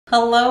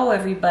Hello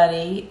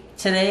everybody.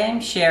 Today I'm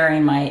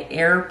sharing my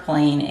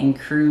airplane and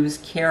cruise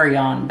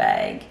carry-on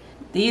bag.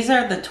 These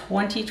are the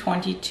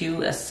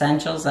 2022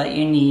 essentials that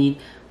you need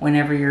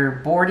whenever you're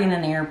boarding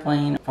an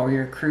airplane for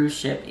your cruise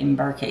ship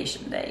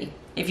embarkation day.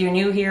 If you're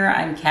new here,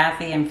 I'm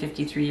Cathy, I'm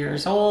 53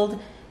 years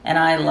old, and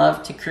I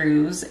love to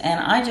cruise, and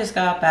I just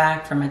got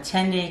back from a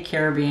 10-day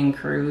Caribbean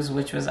cruise,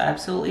 which was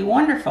absolutely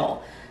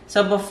wonderful.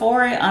 So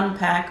before I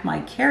unpack my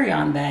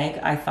carry-on bag,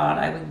 I thought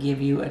I would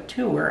give you a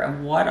tour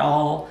of what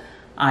all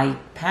I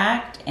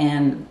packed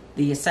and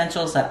the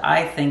essentials that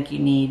I think you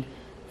need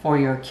for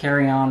your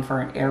carry-on for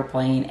an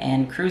airplane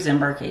and cruise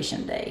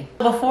embarkation day.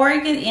 Before I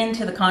get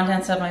into the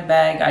contents of my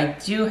bag, I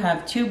do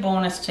have two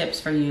bonus tips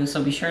for you,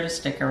 so be sure to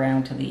stick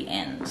around to the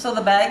end. So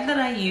the bag that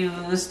I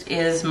used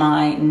is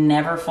my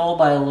Neverfull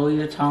by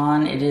Louis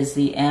Vuitton. It is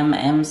the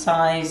MM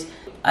size.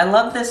 I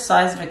love this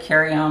size of a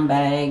carry-on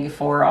bag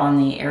for on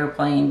the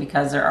airplane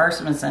because there are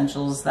some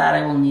essentials that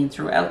I will need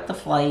throughout the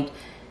flight.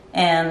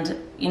 And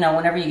you know,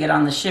 whenever you get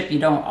on the ship, you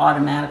don't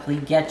automatically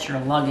get your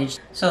luggage.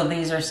 So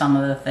these are some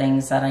of the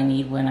things that I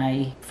need when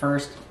I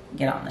first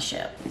get on the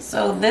ship.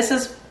 So this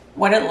is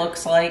what it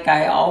looks like.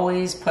 I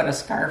always put a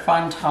scarf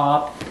on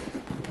top,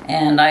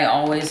 and I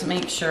always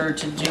make sure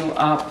to do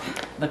up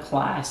the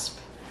clasp,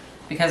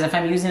 because if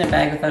I'm using a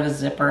bag without a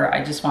zipper,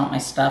 I just want my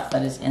stuff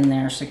that is in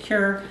there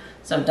secure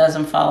so it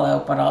doesn't fall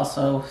out, but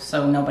also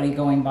so nobody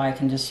going by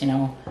can just, you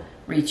know,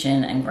 reach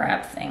in and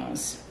grab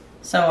things.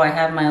 So I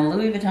have my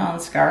Louis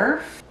Vuitton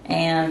scarf,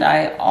 and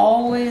I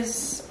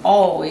always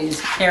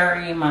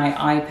carry my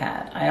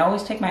iPad. I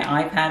always take my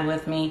iPad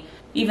with me.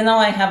 Even though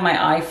I have my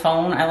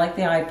iPhone, I like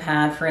the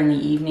iPad for in the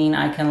evening.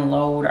 I can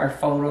load our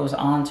photos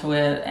onto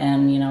it,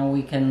 and you know,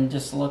 we can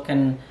just look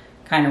and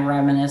kind of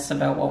reminisce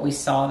about what we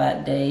saw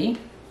that day.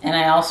 And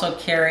I also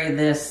carry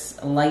this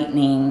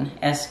Lightning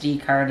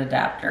SD card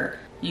adapter.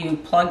 You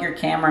plug your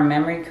camera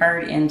memory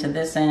card into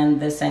this end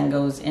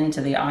goes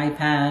into the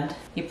iPad.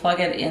 You plug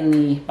it in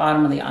the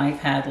bottom of the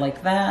iPad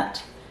like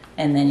that,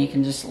 and then you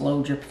can just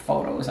load your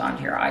photos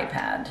onto your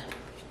iPad.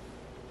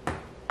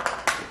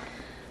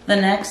 The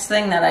next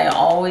thing that I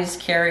always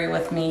carry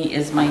with me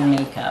is my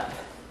makeup.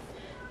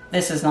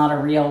 This is not a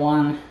real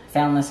one, I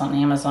found this on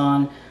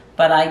Amazon,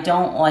 but I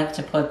don't like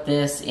to put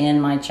this in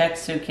my checked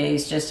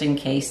suitcase just in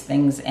case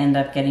things end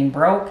up getting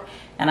broke.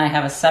 And I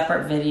have a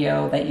separate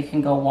video that you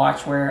can go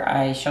watch where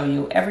I show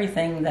you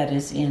everything that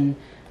is in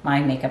my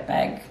makeup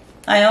bag.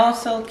 I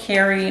also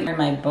carry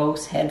my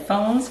Bose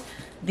headphones.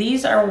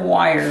 These are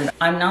wired.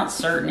 I'm not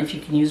certain if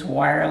you can use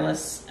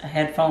wireless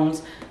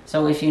headphones.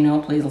 So if you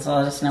know, please let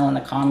us know in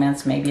the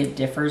comments. Maybe it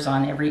differs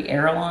on every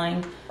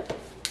airline.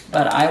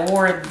 But I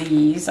wore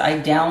these. I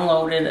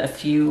downloaded a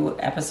few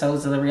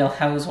episodes of The Real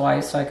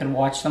Housewives so I could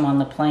watch them on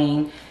the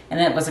plane. And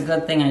it was a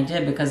good thing I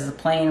did, because the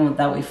plane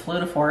that we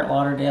flew to Fort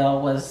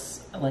Lauderdale was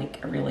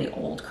like a really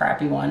old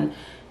crappy one,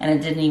 and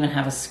it didn't even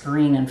have a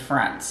screen in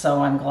front.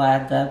 So I'm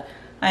glad that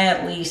I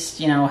at least,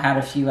 you know, had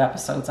a few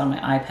episodes on my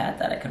iPad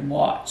that I could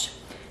watch.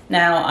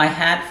 Now, I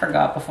had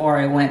forgot before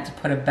I went to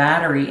put a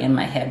battery in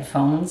my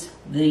headphones.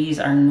 These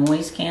are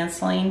noise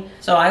canceling.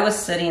 So I was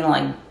sitting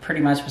like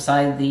pretty much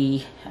beside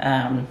the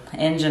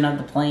engine of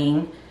the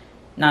plane,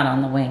 not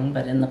on the wing,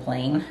 but in the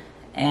plane.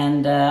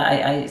 And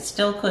I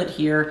still could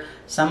hear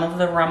some of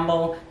the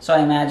rumble. So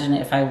I imagine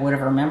if I would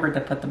have remembered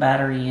to put the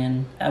battery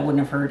in, I wouldn't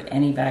have heard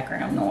any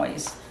background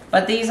noise.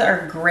 But these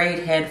are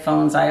great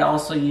headphones. I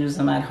also use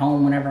them at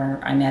home whenever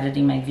I'm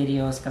editing my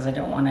videos, because I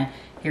don't want to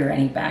hear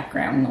any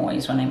background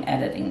noise when I'm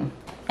editing.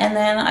 And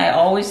then I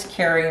always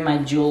carry my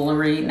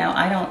jewelry. Now,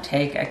 I don't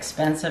take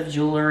expensive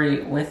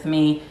jewelry with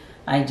me.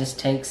 I just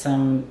take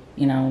some,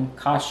 you know,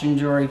 costume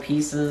jewelry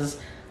pieces.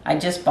 I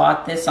just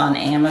bought this on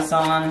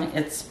Amazon.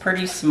 It's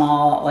pretty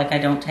small. Like, I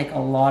don't take a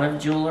lot of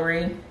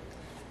jewelry.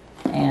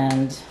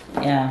 And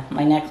yeah,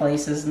 my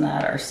necklaces and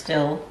that are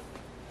still,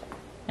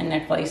 my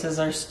necklaces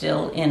are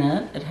still in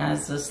it. It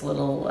has this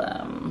little,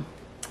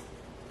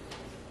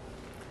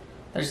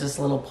 there's this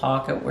little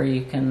pocket where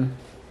you can,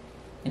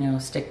 you know,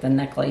 stick the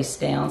necklace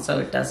down so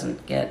it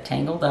doesn't get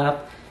tangled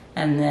up.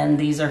 And then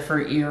these are for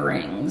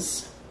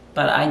earrings.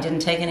 But I didn't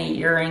take any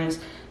earrings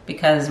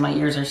because my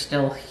ears are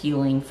still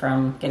healing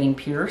from getting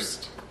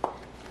pierced.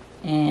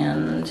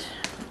 And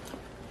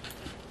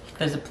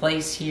there's a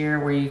place here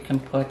where you can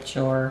put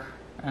your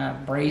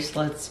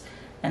bracelets,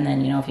 and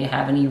then, you know, if you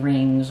have any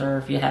rings or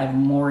if you have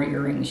more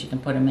earrings, you can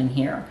put them in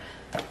here.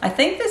 I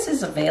think this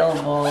is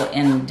available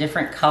in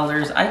different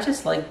colors. I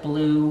just like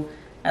blue.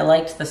 I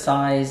liked the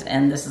size,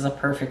 and this is a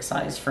perfect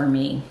size for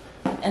me.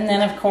 And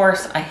then of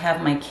course I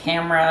have my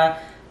camera.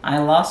 I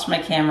lost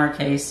my camera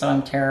case, so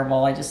I'm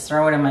terrible. I just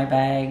throw it in my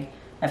bag.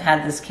 I've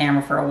had this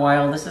camera for a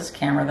while. This is a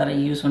camera that I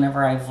use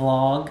whenever I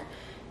vlog.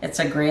 It's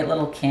a great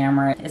little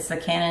camera. It's the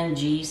Canon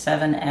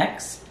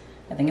G7X.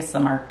 I think it's the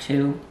Mark II.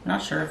 I'm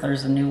not sure if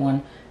there's a new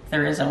one. If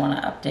there is, I want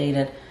to update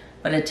it.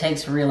 But it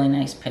takes really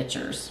nice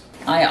pictures.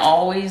 I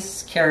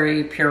always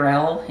carry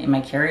Purell in my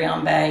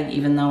carry-on bag,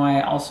 even though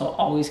I also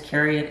always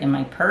carry it in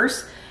my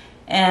purse.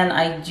 And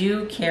I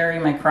do carry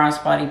my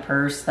crossbody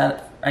purse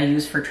that I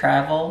use for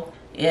travel.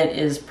 It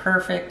is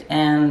perfect,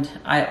 and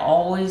I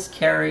always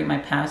carry my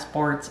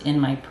passports in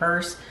my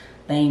purse.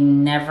 They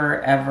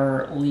never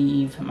ever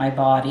leave my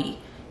body,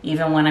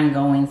 even when I'm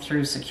going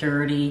through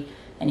security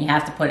and you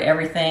have to put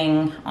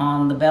everything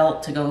on the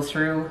belt to go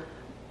through.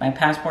 My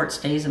passport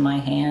stays in my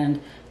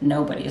hand.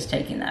 Nobody is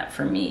taking that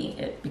from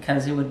me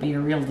because it would be a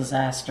real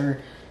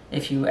disaster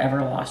if you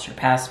ever lost your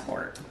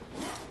passport.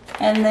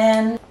 And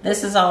then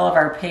this is all of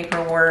our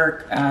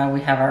paperwork. We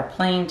have our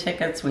plane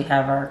tickets. We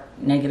have our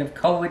negative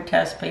COVID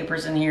test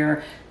papers in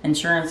here,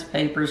 insurance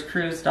papers,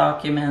 cruise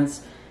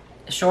documents,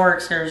 shore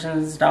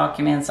excursions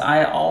documents.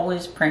 I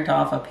always print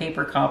off a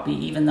paper copy,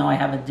 even though I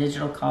have a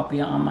digital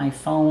copy on my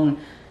phone.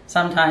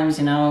 Sometimes,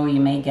 you know,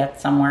 you may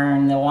get somewhere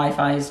and the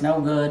Wi-Fi is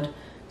no good.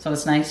 So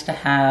it's nice to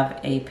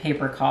have a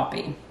paper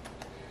copy.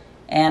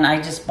 And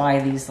I just buy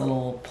these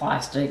little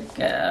plastic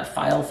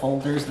file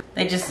folders.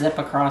 They just zip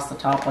across the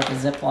top like a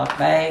Ziploc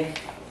bag.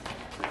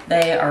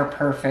 They are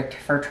perfect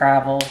for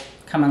travel,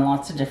 come in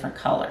lots of different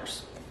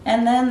colors.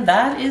 And then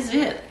that is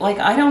it. Like,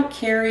 I don't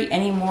carry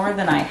any more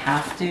than I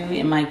have to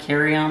in my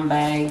carry-on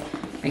bag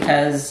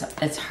because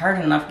it's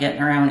hard enough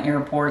getting around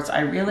airports.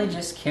 I really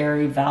just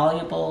carry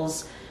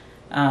valuables,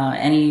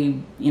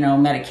 any, you know,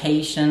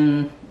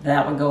 medication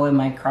that would go in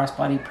my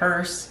crossbody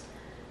purse.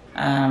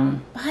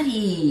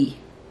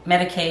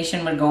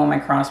 Medication would go in my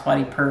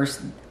crossbody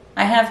purse.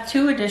 I have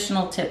 2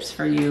 additional tips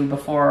for you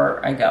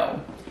before I go.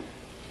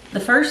 The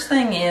first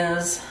thing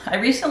is, I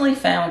recently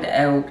found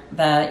out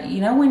that,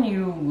 you know, when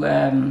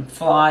you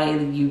fly,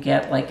 you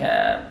get like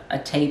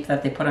a tape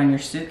that they put on your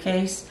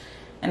suitcase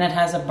and it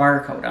has a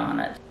barcode on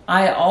it.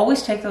 I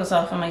always take those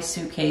off of my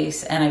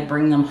suitcase and I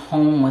bring them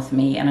home with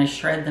me and I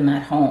shred them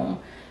at home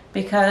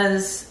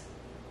because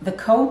the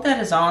code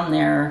that is on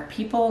there,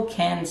 people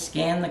can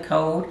scan the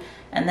code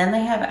and then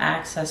they have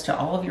access to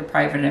all of your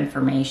private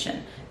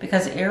information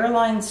because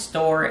airlines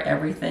store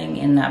everything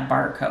in that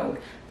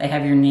barcode. They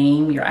have your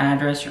name, your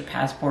address, your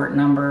passport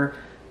number,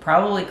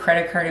 probably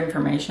credit card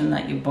information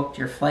that you booked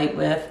your flight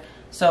with.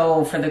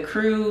 So for the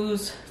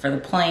cruise, for the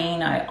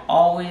plane, I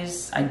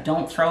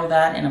don't throw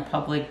that in a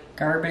public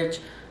garbage.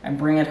 I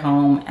bring it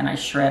home and I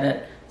shred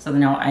it so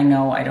now I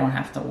know I don't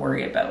have to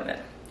worry about it.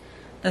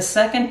 The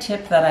second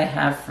tip that I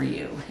have for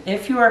you,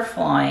 if you are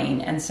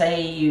flying and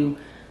say you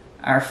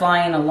are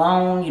flying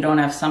alone, you don't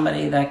have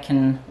somebody that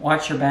can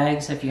watch your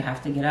bags if you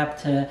have to get up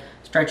to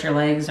stretch your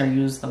legs or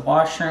use the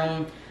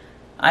washroom,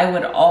 I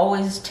would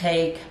always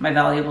take my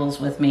valuables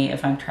with me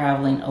if I'm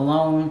traveling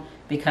alone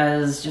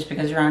because just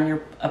because you're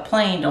on a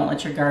plane, don't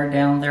let your guard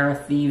down. There are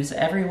thieves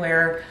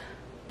everywhere.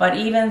 But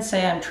even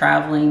say I'm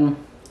traveling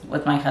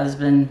with my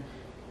husband,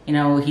 you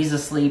know, he's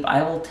asleep,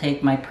 I will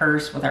take my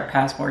purse with our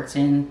passports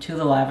in to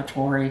the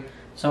lavatory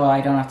so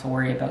I don't have to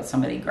worry about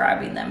somebody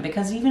grabbing them.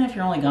 Because even if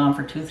you're only gone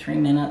for 2-3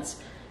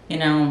 minutes, you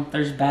know,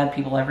 there's bad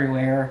people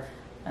everywhere.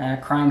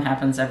 Crime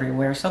happens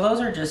everywhere. So those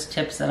are just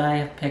tips that I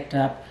have picked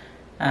up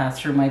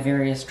through my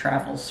various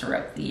travels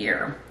throughout the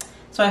year.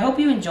 So I hope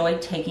you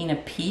enjoyed taking a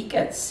peek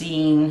at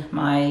seeing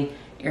my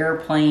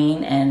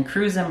airplane and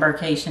cruise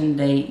embarkation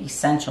day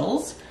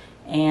essentials.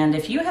 And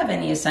if you have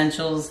any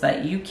essentials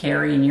that you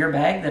carry in your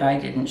bag that I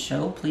didn't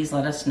show, please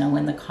let us know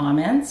in the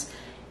comments.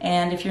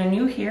 And if you're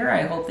new here,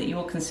 I hope that you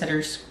will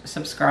consider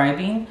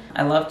subscribing.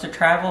 I love to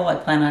travel. I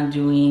plan on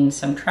doing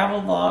some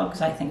travel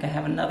vlogs. I think I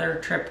have another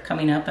trip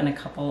coming up in a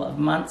couple of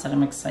months that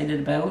I'm excited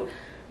about,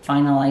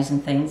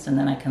 finalizing things, and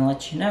then I can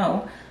let you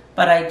know.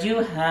 But I do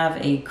have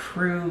a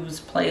cruise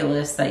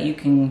playlist that you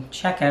can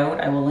check out.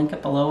 I will link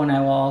it below and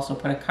I will also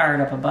put a card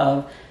up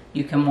above.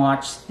 You can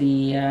watch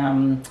the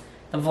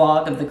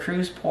vlog of the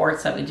cruise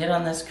ports that we did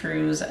on this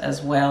cruise,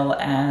 as well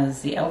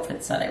as the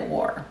outfits that I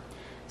wore.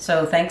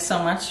 So thanks so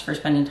much for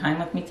spending time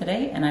with me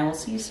today, and I will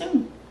see you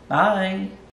soon. Bye.